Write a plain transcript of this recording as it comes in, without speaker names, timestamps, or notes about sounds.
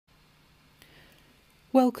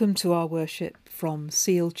Welcome to our worship from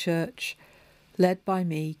Seal Church, led by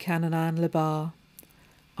me, Canon Anne Labar.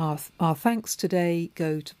 Our thanks today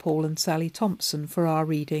go to Paul and Sally Thompson for our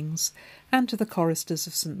readings and to the choristers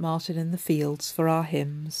of St Martin in the Fields for our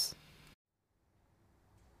hymns.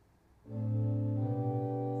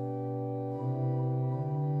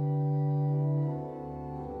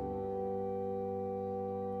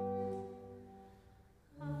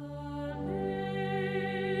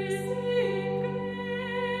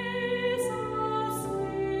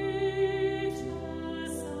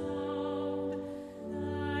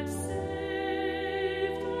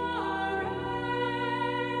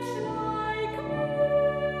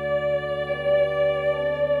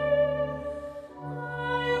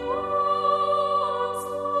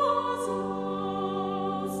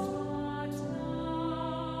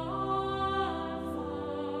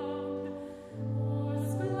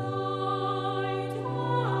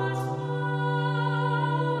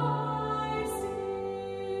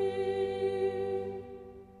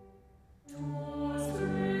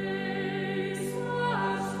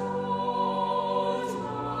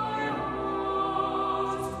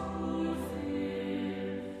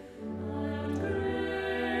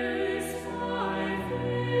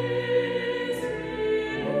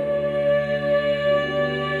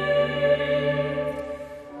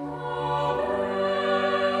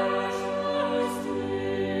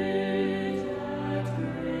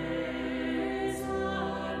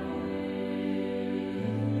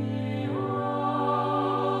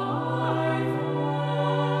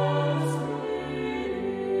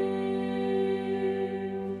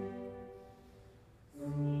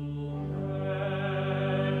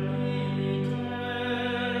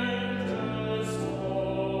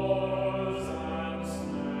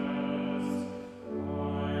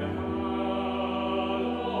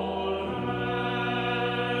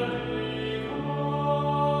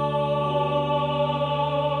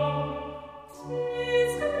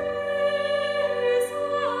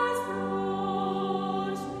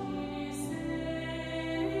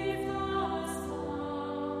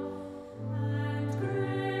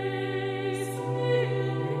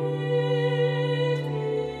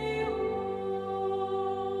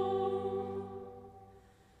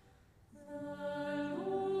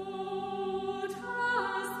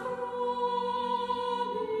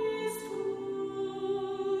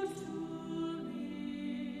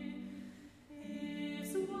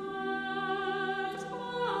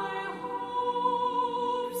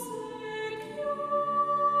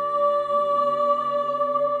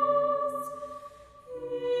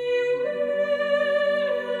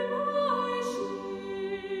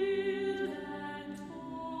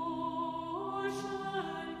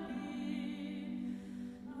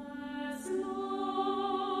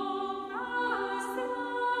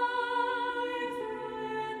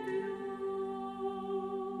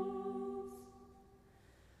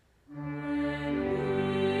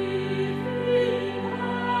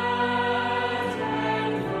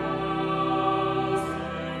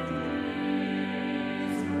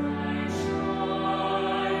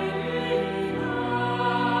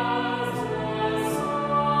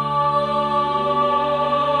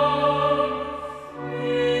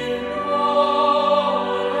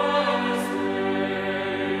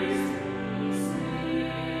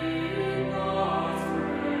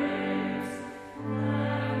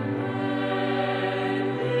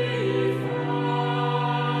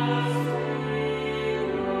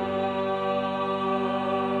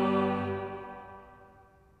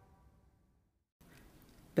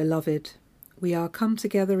 Beloved, we are come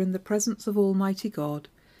together in the presence of Almighty God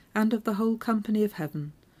and of the whole company of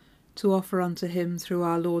heaven, to offer unto him through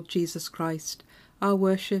our Lord Jesus Christ our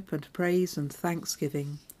worship and praise and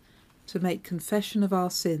thanksgiving, to make confession of our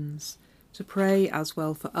sins, to pray as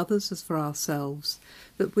well for others as for ourselves,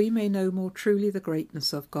 that we may know more truly the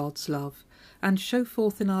greatness of God's love, and show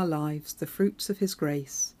forth in our lives the fruits of his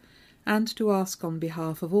grace, and to ask on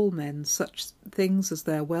behalf of all men such things as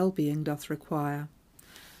their well-being doth require.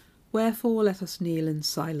 Wherefore let us kneel in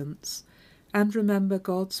silence, and remember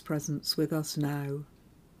God's presence with us now.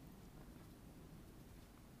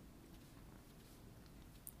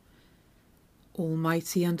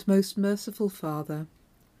 Almighty and most merciful Father,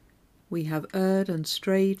 we have erred and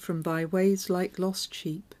strayed from thy ways like lost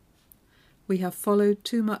sheep. We have followed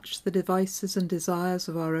too much the devices and desires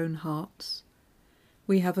of our own hearts.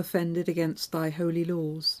 We have offended against thy holy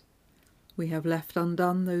laws. We have left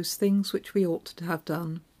undone those things which we ought to have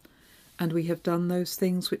done, and we have done those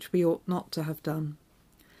things which we ought not to have done,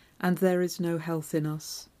 and there is no health in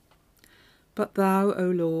us. But thou,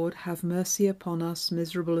 O Lord, have mercy upon us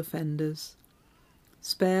miserable offenders.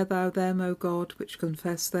 Spare thou them, O God, which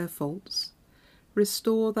confess their faults.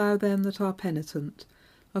 Restore thou them that are penitent,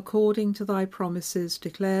 according to thy promises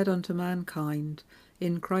declared unto mankind,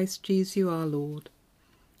 in Christ Jesus our Lord.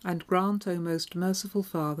 And grant, O most merciful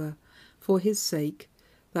Father, for his sake,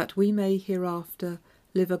 that we may hereafter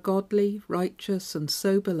live a godly, righteous, and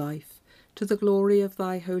sober life, to the glory of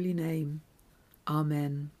thy holy name.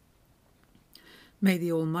 Amen. May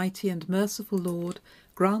the Almighty and merciful Lord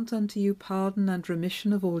grant unto you pardon and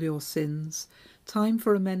remission of all your sins, time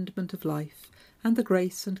for amendment of life, and the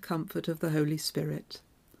grace and comfort of the Holy Spirit.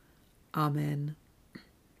 Amen.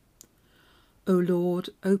 O Lord,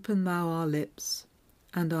 open thou our lips,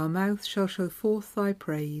 and our mouth shall show forth thy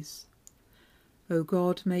praise. O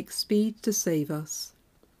God, make speed to save us.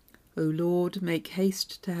 O Lord, make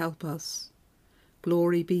haste to help us.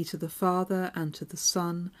 Glory be to the Father, and to the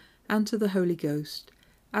Son, and to the Holy Ghost,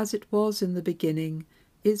 as it was in the beginning,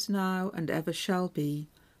 is now, and ever shall be,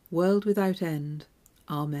 world without end.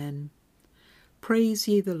 Amen. Praise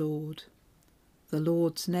ye the Lord. The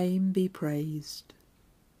Lord's name be praised.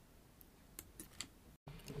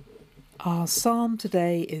 Our psalm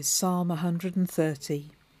today is Psalm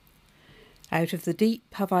 130. Out of the deep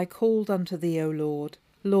have I called unto thee, O Lord.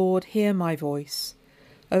 Lord, hear my voice.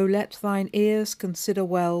 O let thine ears consider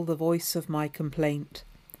well the voice of my complaint.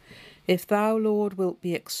 If thou, Lord, wilt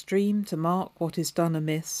be extreme to mark what is done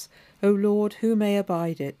amiss, O Lord, who may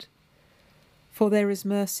abide it? For there is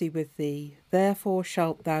mercy with thee, therefore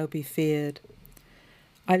shalt thou be feared.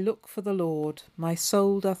 I look for the Lord, my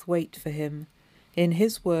soul doth wait for him. In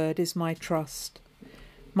his word is my trust.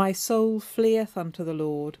 My soul fleeth unto the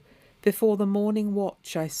Lord. Before the morning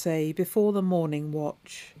watch, I say, before the morning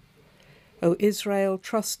watch. O Israel,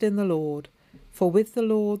 trust in the Lord, for with the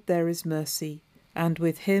Lord there is mercy, and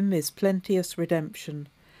with him is plenteous redemption,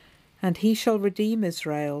 and he shall redeem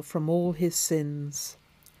Israel from all his sins.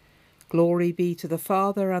 Glory be to the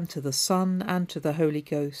Father, and to the Son, and to the Holy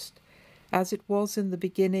Ghost, as it was in the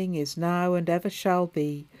beginning, is now, and ever shall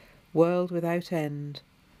be, world without end.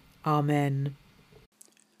 Amen.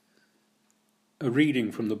 A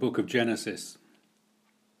reading from the book of Genesis.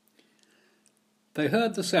 They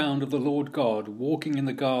heard the sound of the Lord God walking in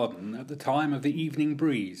the garden at the time of the evening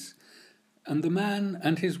breeze, and the man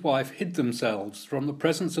and his wife hid themselves from the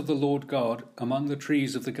presence of the Lord God among the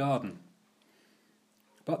trees of the garden.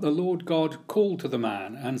 But the Lord God called to the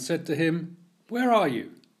man and said to him, "Where are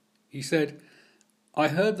you?" He said, "I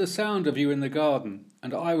heard the sound of you in the garden,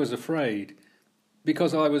 and I was afraid,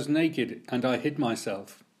 because I was naked and I hid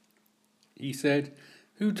myself." He said,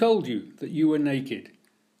 "Who told you that you were naked?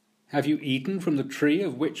 Have you eaten from the tree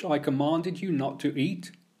of which I commanded you not to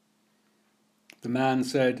eat?" The man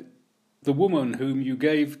said, "The woman whom you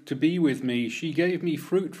gave to be with me, she gave me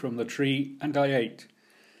fruit from the tree, and I ate."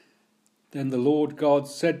 Then the Lord God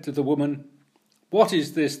said to the woman, "What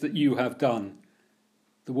is this that you have done?"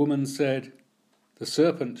 The woman said, "The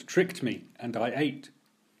serpent tricked me, and I ate."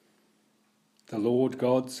 The Lord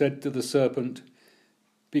God said to the serpent,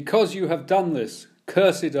 "Because you have done this,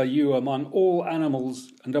 cursed are you among all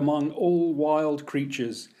animals and among all wild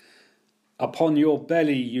creatures. Upon your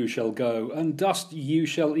belly you shall go, and dust you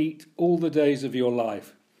shall eat all the days of your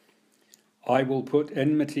life. I will put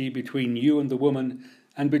enmity between you and the woman,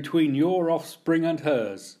 and between your offspring and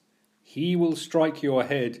hers. He will strike your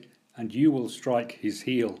head, and you will strike his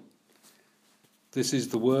heel." This is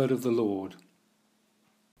the word of the Lord.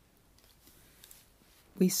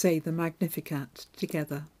 We say the Magnificat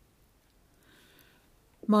together.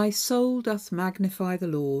 My soul doth magnify the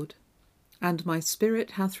Lord, and my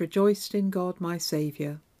spirit hath rejoiced in God my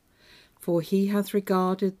Saviour, for he hath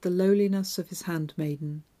regarded the lowliness of his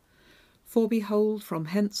handmaiden. For behold, from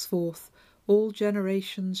henceforth all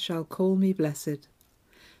generations shall call me blessed.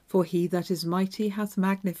 For he that is mighty hath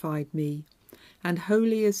magnified me, and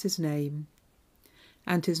holy is his name.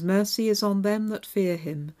 And his mercy is on them that fear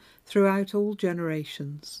him throughout all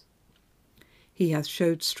generations. He hath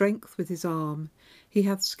showed strength with his arm, he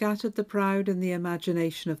hath scattered the proud in the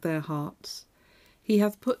imagination of their hearts. He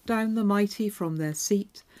hath put down the mighty from their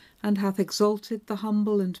seat, and hath exalted the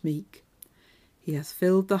humble and meek. He hath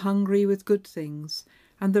filled the hungry with good things,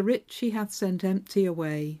 and the rich he hath sent empty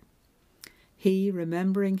away. He,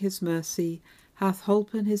 remembering his mercy, hath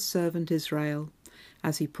holpen his servant Israel,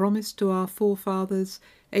 as he promised to our forefathers,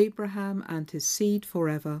 Abraham and his seed for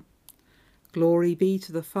ever. Glory be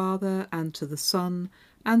to the Father, and to the Son,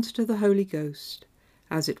 and to the Holy Ghost,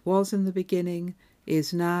 as it was in the beginning,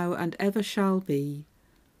 is now, and ever shall be,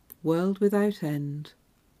 world without end.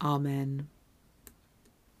 Amen.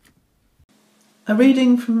 A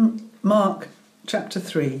reading from Mark chapter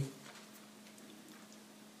 3.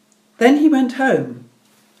 Then he went home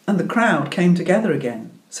And the crowd came together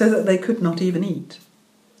again, so that they could not even eat.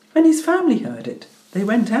 When his family heard it, they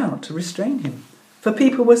went out to restrain him, for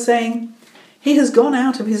people were saying, "He has gone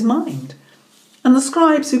out of his mind." And the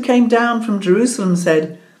scribes who came down from Jerusalem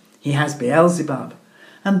said, "He has Beelzebub,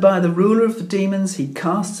 and by the ruler of the demons he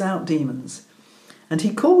casts out demons." And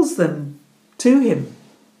he calls them to him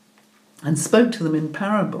and spoke to them in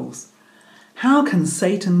parables. "How can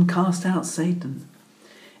Satan cast out Satan?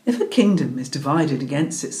 If a kingdom is divided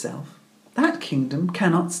against itself, that kingdom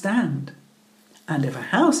cannot stand. And if a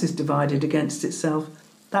house is divided against itself,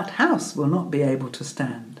 that house will not be able to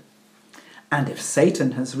stand. And if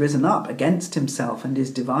Satan has risen up against himself and is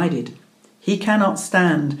divided, he cannot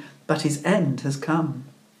stand, but his end has come.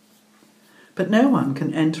 But no one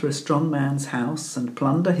can enter a strong man's house and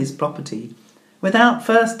plunder his property without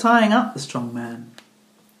first tying up the strong man.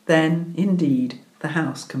 Then, indeed, the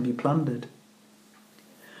house can be plundered.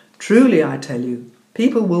 Truly, I tell you,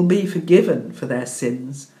 people will be forgiven for their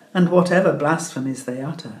sins and whatever blasphemies they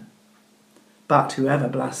utter. But whoever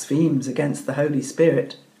blasphemes against the Holy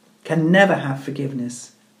Spirit can never have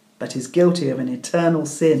forgiveness, but is guilty of an eternal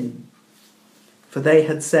sin. For they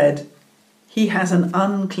had said, 'He has an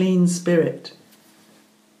unclean spirit.'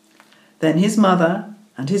 Then his mother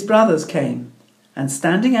and his brothers came, and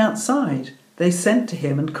standing outside, they sent to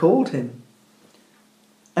him and called him.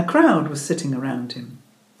 A crowd was sitting around him,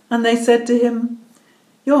 and they said to him,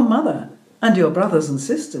 'Your mother and your brothers and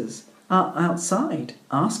sisters are outside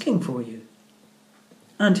asking for you.'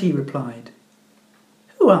 And he replied,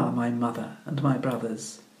 'Who are my mother and my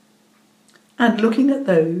brothers?' And looking at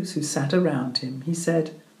those who sat around him, he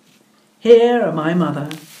said, 'Here are my mother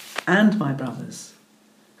and my brothers.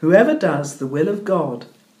 Whoever does the will of God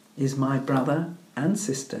is my brother and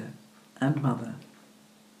sister and mother.'"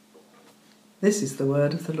 This is the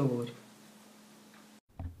word of the Lord.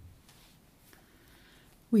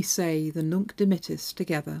 We say the Nunc Dimittis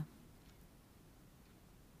together.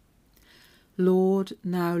 Lord,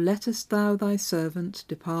 now lettest thou thy servant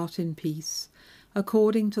depart in peace,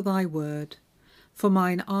 according to thy word. For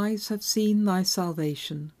mine eyes have seen thy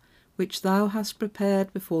salvation, which thou hast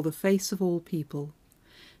prepared before the face of all people,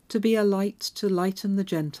 to be a light to lighten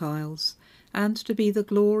the Gentiles, and to be the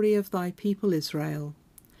glory of thy people Israel.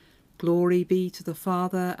 Glory be to the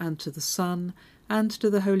Father, and to the Son, and to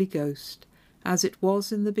the Holy Ghost, as it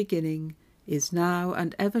was in the beginning, is now,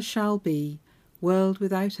 and ever shall be, world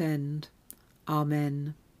without end.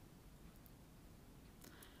 Amen.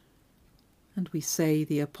 And we say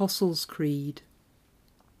the Apostles' Creed.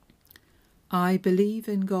 I believe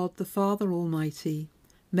in God the Father Almighty,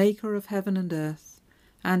 maker of heaven and earth,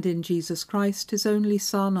 and in Jesus Christ, his only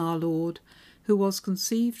Son, our Lord, who was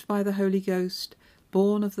conceived by the Holy Ghost,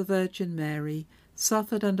 born of the Virgin Mary,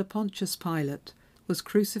 suffered under Pontius Pilate, was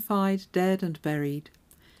crucified, dead, and buried.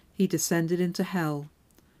 He descended into hell.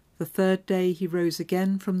 The third day he rose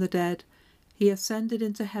again from the dead. He ascended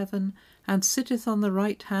into heaven, and sitteth on the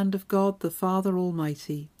right hand of God the Father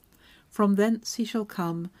Almighty. From thence he shall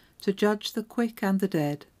come to judge the quick and the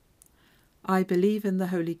dead. I believe in the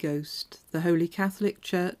Holy Ghost, the Holy Catholic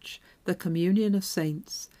Church, the communion of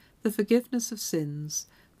saints, the forgiveness of sins,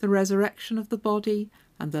 the resurrection of the body,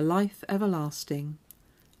 and the life everlasting.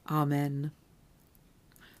 Amen.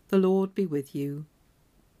 The Lord be with you.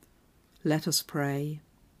 Let us pray.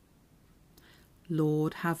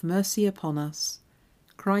 Lord, have mercy upon us.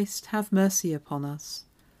 Christ, have mercy upon us.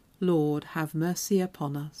 Lord, have mercy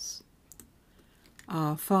upon us.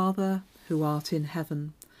 Our Father, who art in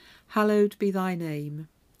heaven, hallowed be thy name.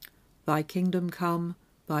 Thy kingdom come,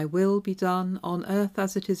 thy will be done on earth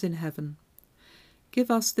as it is in heaven.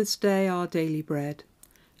 Give us this day our daily bread,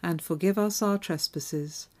 and forgive us our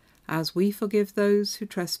trespasses, as we forgive those who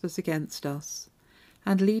trespass against us.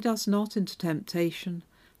 And lead us not into temptation,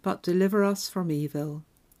 but deliver us from evil.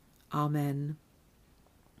 Amen.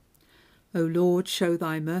 O Lord, show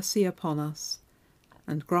thy mercy upon us,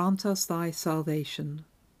 and grant us thy salvation.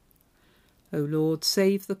 O Lord,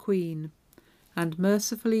 save the Queen, and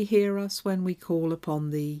mercifully hear us when we call upon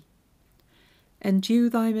thee. Endue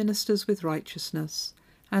thy ministers with righteousness,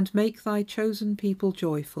 and make thy chosen people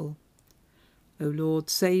joyful. O Lord,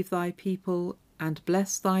 save thy people, and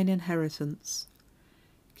bless thine inheritance.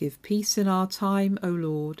 Give peace in our time, O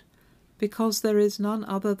Lord, because there is none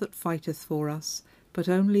other that fighteth for us, but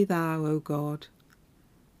only thou, O God.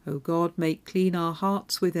 O God, make clean our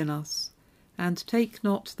hearts within us, and take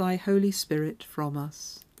not thy Holy Spirit from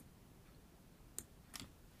us.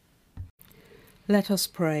 Let us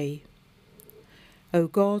pray. O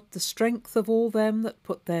God, the strength of all them that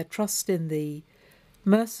put their trust in thee,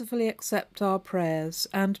 Mercifully accept our prayers,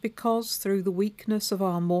 and because through the weakness of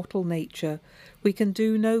our mortal nature we can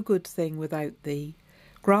do no good thing without thee,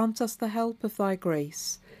 grant us the help of thy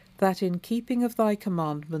grace, that in keeping of thy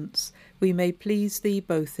commandments we may please thee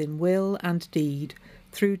both in will and deed,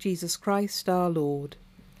 through Jesus Christ our Lord.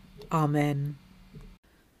 Amen.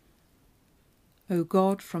 O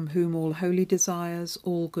God, from whom all holy desires,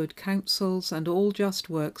 all good counsels, and all just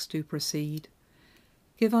works do proceed,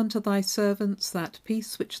 give unto thy servants that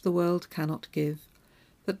peace which the world cannot give,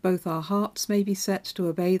 that both our hearts may be set to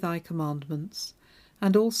obey thy commandments,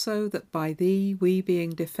 and also that by thee we,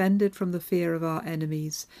 being defended from the fear of our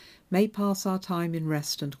enemies, may pass our time in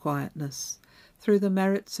rest and quietness, through the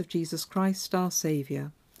merits of Jesus Christ our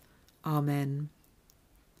Saviour. Amen.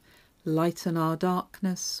 Lighten our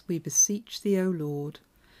darkness, we beseech thee, O Lord,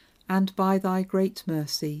 and by thy great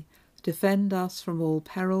mercy defend us from all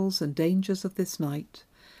perils and dangers of this night,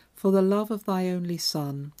 for the love of thy only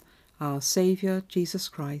Son, our Saviour, Jesus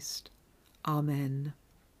Christ. Amen.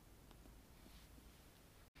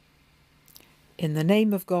 In the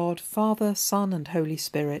name of God, Father, Son, and Holy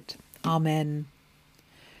Spirit. Amen.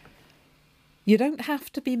 You don't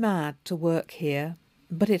have to be mad to work here,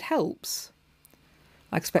 but it helps.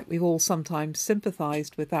 I expect we've all sometimes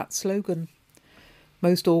sympathised with that slogan.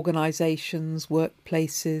 Most organisations,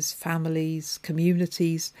 workplaces, families,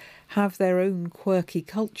 communities have their own quirky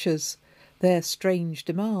cultures, their strange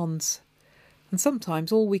demands. And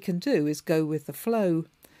sometimes all we can do is go with the flow,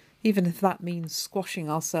 even if that means squashing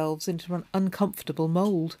ourselves into an uncomfortable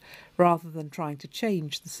mould rather than trying to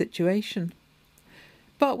change the situation.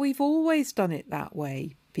 But we've always done it that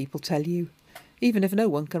way, people tell you, even if no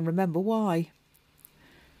one can remember why.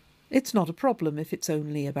 It's not a problem if it's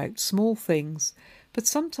only about small things, but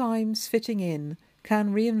sometimes fitting in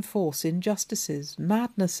can reinforce injustices,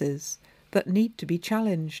 madnesses that need to be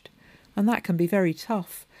challenged, and that can be very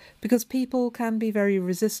tough because people can be very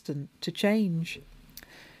resistant to change.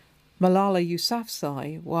 Malala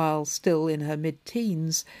Yousafzai, while still in her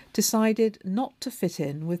mid-teens, decided not to fit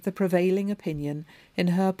in with the prevailing opinion in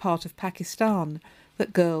her part of Pakistan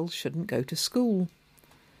that girls shouldn't go to school.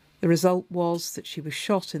 The result was that she was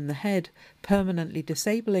shot in the head, permanently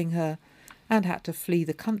disabling her, and had to flee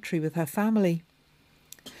the country with her family.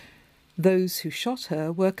 Those who shot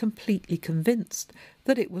her were completely convinced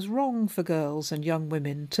that it was wrong for girls and young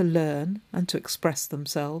women to learn and to express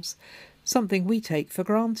themselves, something we take for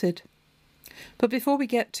granted. But before we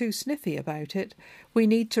get too sniffy about it, we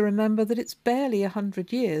need to remember that it's barely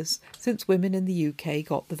 100 years since women in the UK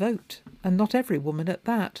got the vote, and not every woman at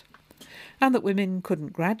that, and that women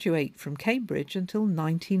couldn't graduate from Cambridge until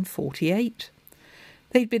 1948.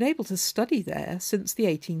 They'd been able to study there since the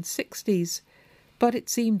 1860s, but it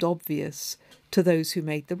seemed obvious to those who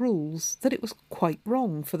made the rules that it was quite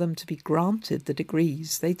wrong for them to be granted the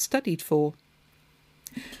degrees they'd studied for.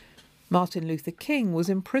 Martin Luther King was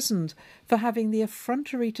imprisoned for having the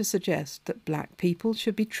effrontery to suggest that black people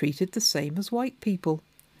should be treated the same as white people.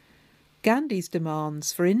 Gandhi's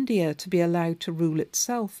demands for India to be allowed to rule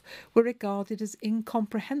itself were regarded as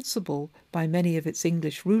incomprehensible by many of its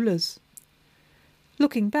English rulers.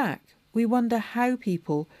 Looking back, we wonder how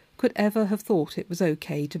people could ever have thought it was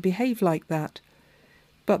okay to behave like that.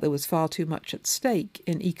 But there was far too much at stake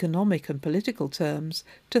in economic and political terms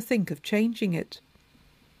to think of changing it.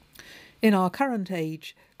 In our current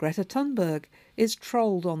age, Greta Thunberg is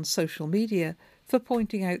trolled on social media for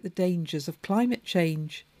pointing out the dangers of climate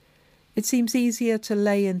change. It seems easier to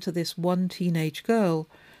lay into this one teenage girl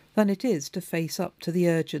than it is to face up to the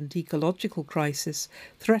urgent ecological crisis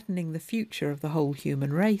threatening the future of the whole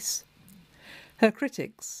human race. Her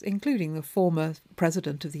critics, including the former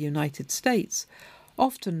President of the United States,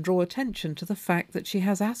 often draw attention to the fact that she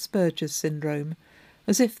has Asperger's syndrome,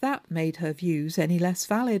 as if that made her views any less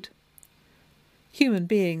valid. Human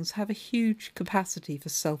beings have a huge capacity for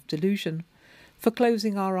self-delusion, for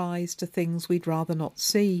closing our eyes to things we'd rather not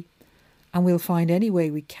see, and we'll find any way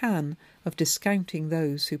we can of discounting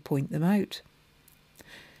those who point them out.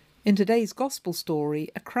 In today's Gospel story,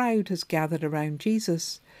 a crowd has gathered around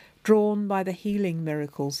Jesus, drawn by the healing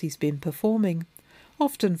miracles he's been performing,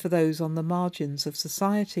 often for those on the margins of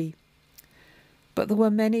society. But there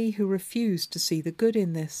were many who refused to see the good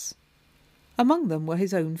in this. Among them were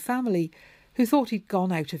his own family, who thought he'd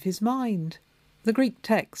gone out of his mind. The Greek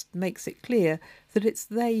text makes it clear that it's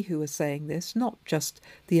they who are saying this, not just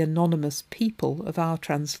the anonymous people of our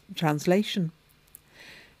translation.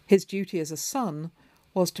 His duty as a son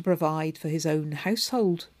was to provide for his own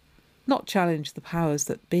household, not challenge the powers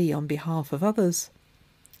that be on behalf of others.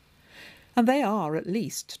 And they are, at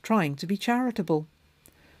least, trying to be charitable.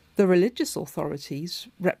 The religious authorities,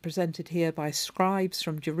 represented here by scribes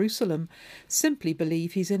from Jerusalem, simply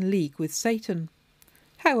believe he's in league with Satan.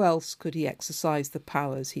 How else could he exercise the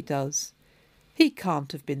powers he does? He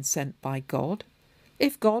can't have been sent by God.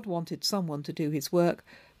 If God wanted someone to do his work,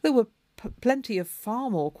 there were plenty of far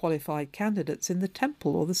more qualified candidates in the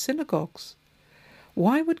temple or the synagogues.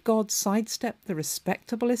 Why would God sidestep the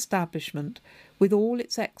respectable establishment with all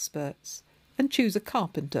its experts and choose a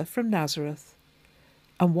carpenter from Nazareth?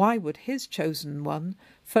 And why would his chosen one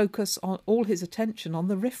focus on all his attention on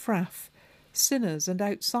the riffraff, sinners and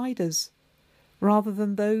outsiders, rather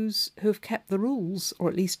than those who have kept the rules, or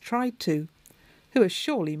at least tried to, who are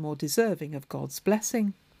surely more deserving of God's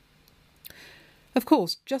blessing? Of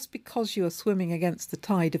course, just because you are swimming against the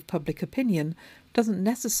tide of public opinion doesn't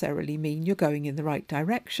necessarily mean you're going in the right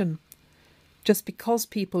direction. Just because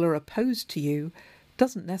people are opposed to you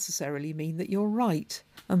doesn't necessarily mean that you're right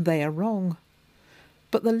and they are wrong.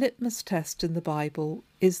 But the litmus test in the Bible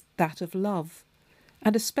is that of love,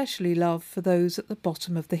 and especially love for those at the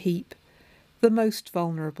bottom of the heap, the most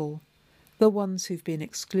vulnerable, the ones who've been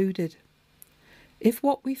excluded. If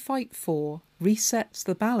what we fight for resets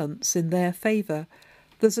the balance in their favour,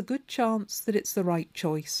 there's a good chance that it's the right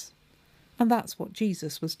choice. And that's what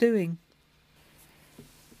Jesus was doing.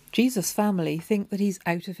 Jesus' family think that he's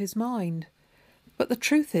out of his mind, but the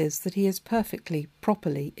truth is that he is perfectly,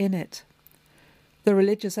 properly in it. The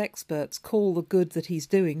religious experts call the good that he's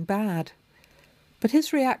doing bad, but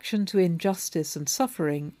his reaction to injustice and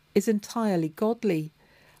suffering is entirely godly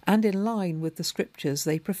and in line with the scriptures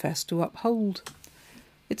they profess to uphold.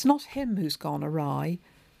 It's not him who's gone awry,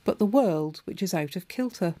 but the world which is out of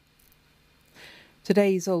kilter.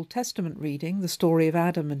 Today's Old Testament reading, the story of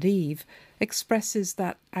Adam and Eve, expresses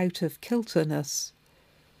that out-of-kilterness.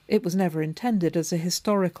 It was never intended as a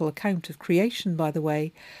historical account of creation, by the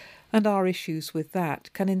way, and our issues with that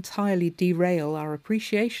can entirely derail our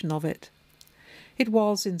appreciation of it. It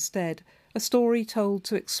was, instead, a story told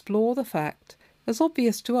to explore the fact, as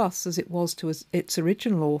obvious to us as it was to its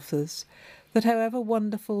original authors, that however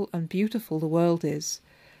wonderful and beautiful the world is,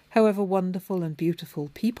 however wonderful and beautiful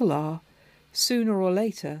people are, sooner or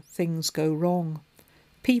later things go wrong.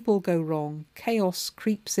 People go wrong, chaos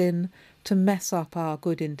creeps in to mess up our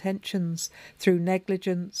good intentions through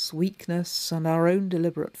negligence, weakness, and our own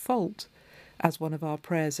deliberate fault, as one of our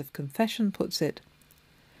prayers of confession puts it.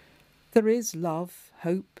 There is love,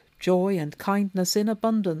 hope, joy, and kindness in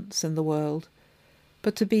abundance in the world,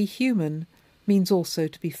 but to be human means also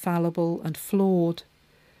to be fallible and flawed,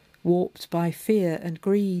 warped by fear and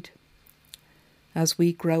greed. As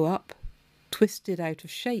we grow up, twisted out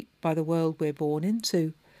of shape by the world we're born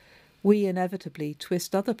into, we inevitably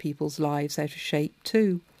twist other people's lives out of shape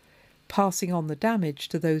too, passing on the damage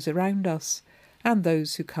to those around us and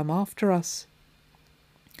those who come after us.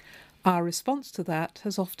 Our response to that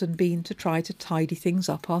has often been to try to tidy things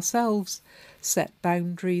up ourselves, set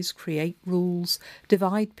boundaries, create rules,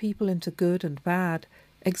 divide people into good and bad,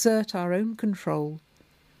 exert our own control.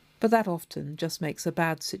 But that often just makes a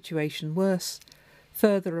bad situation worse,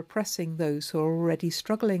 further oppressing those who are already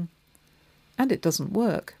struggling. And it doesn't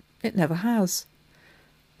work. It never has.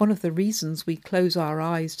 One of the reasons we close our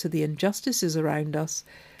eyes to the injustices around us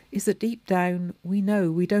is that deep down we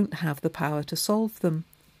know we don't have the power to solve them.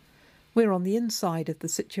 We're on the inside of the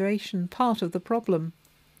situation, part of the problem.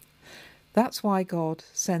 That's why God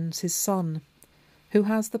sends his Son, who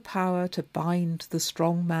has the power to bind the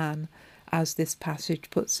strong man, as this passage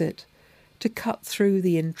puts it, to cut through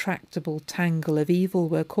the intractable tangle of evil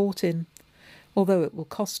we're caught in, although it will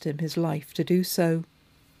cost him his life to do so.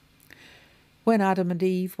 When Adam and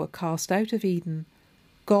Eve were cast out of Eden,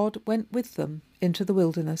 God went with them into the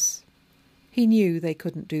wilderness. He knew they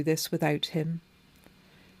couldn't do this without him.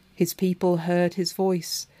 His people heard his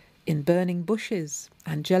voice in burning bushes,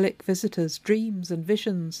 angelic visitors, dreams and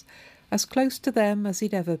visions, as close to them as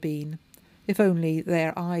he'd ever been, if only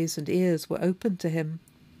their eyes and ears were open to him.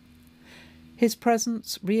 His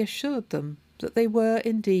presence reassured them that they were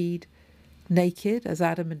indeed naked, as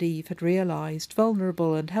Adam and Eve had realized,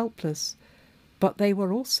 vulnerable and helpless, but they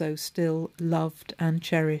were also still loved and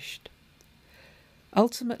cherished.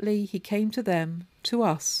 Ultimately, he came to them, to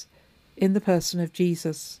us, in the person of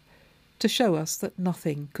Jesus, to show us that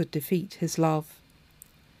nothing could defeat his love.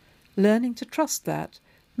 Learning to trust that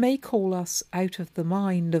may call us out of the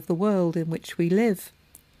mind of the world in which we live.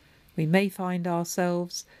 We may find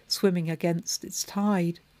ourselves swimming against its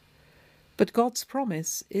tide, but God's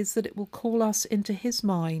promise is that it will call us into his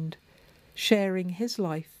mind, sharing his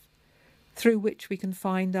life, through which we can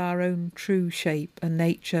find our own true shape and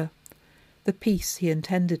nature, the peace he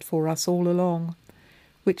intended for us all along,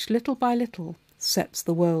 which little by little sets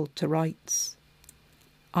the world to rights.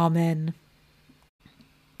 Amen.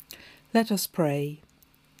 Let us pray.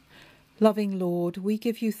 Loving Lord, we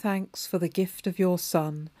give you thanks for the gift of your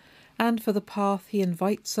Son and for the path he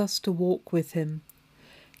invites us to walk with him.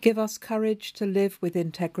 Give us courage to live with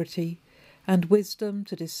integrity and wisdom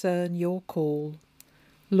to discern your call.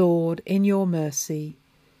 Lord, in your mercy,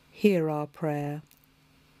 hear our prayer.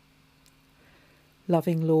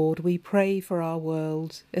 Loving Lord, we pray for our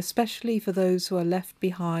world, especially for those who are left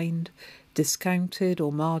behind, discounted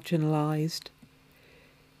or marginalised.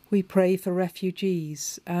 We pray for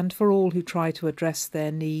refugees and for all who try to address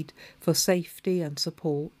their need for safety and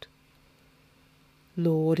support.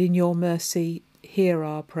 Lord, in your mercy, hear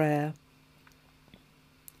our prayer.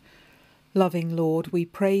 Loving Lord, we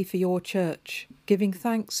pray for your Church, giving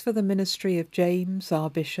thanks for the ministry of James, our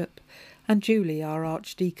Bishop, and Julie, our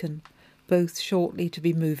Archdeacon, both shortly to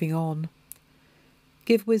be moving on.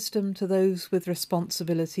 Give wisdom to those with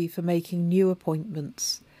responsibility for making new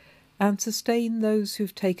appointments, and sustain those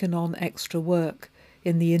who've taken on extra work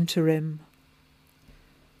in the interim.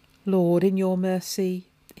 Lord, in your mercy,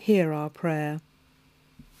 hear our prayer.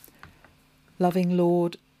 Loving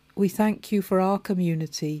Lord, we thank you for our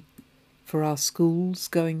community, for our schools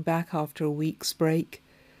going back after a week's break,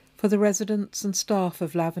 for the residents and staff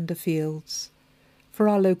of Lavender Fields, for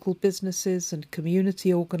our local businesses and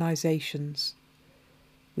community organisations.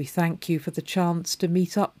 We thank you for the chance to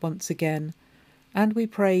meet up once again, and we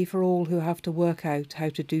pray for all who have to work out how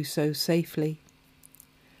to do so safely.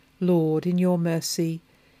 Lord, in your mercy,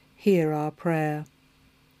 hear our prayer.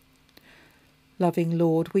 Loving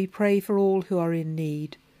Lord, we pray for all who are in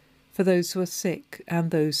need, for those who are sick and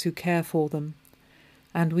those who care for them,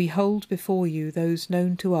 and we hold before you those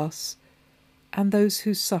known to us and those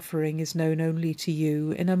whose suffering is known only to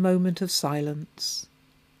you in a moment of silence.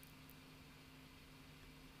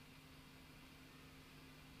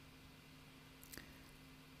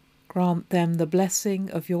 Grant them the blessing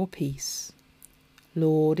of your peace.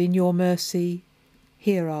 Lord, in your mercy,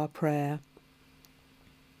 hear our prayer.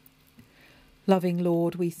 Loving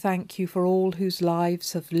Lord, we thank you for all whose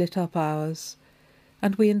lives have lit up ours,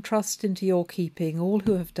 and we entrust into your keeping all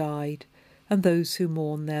who have died and those who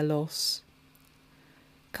mourn their loss.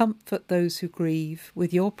 Comfort those who grieve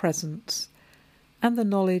with your presence and the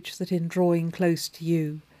knowledge that in drawing close to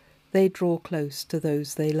you, they draw close to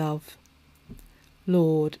those they love.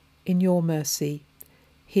 Lord, in your mercy,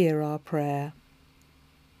 hear our prayer.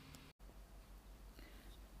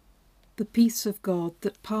 The peace of God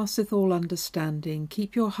that passeth all understanding,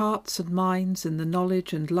 keep your hearts and minds in the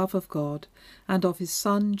knowledge and love of God and of his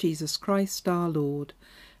Son, Jesus Christ our Lord.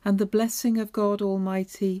 And the blessing of God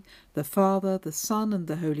Almighty, the Father, the Son, and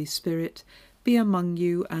the Holy Spirit, be among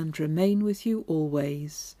you and remain with you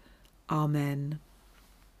always. Amen.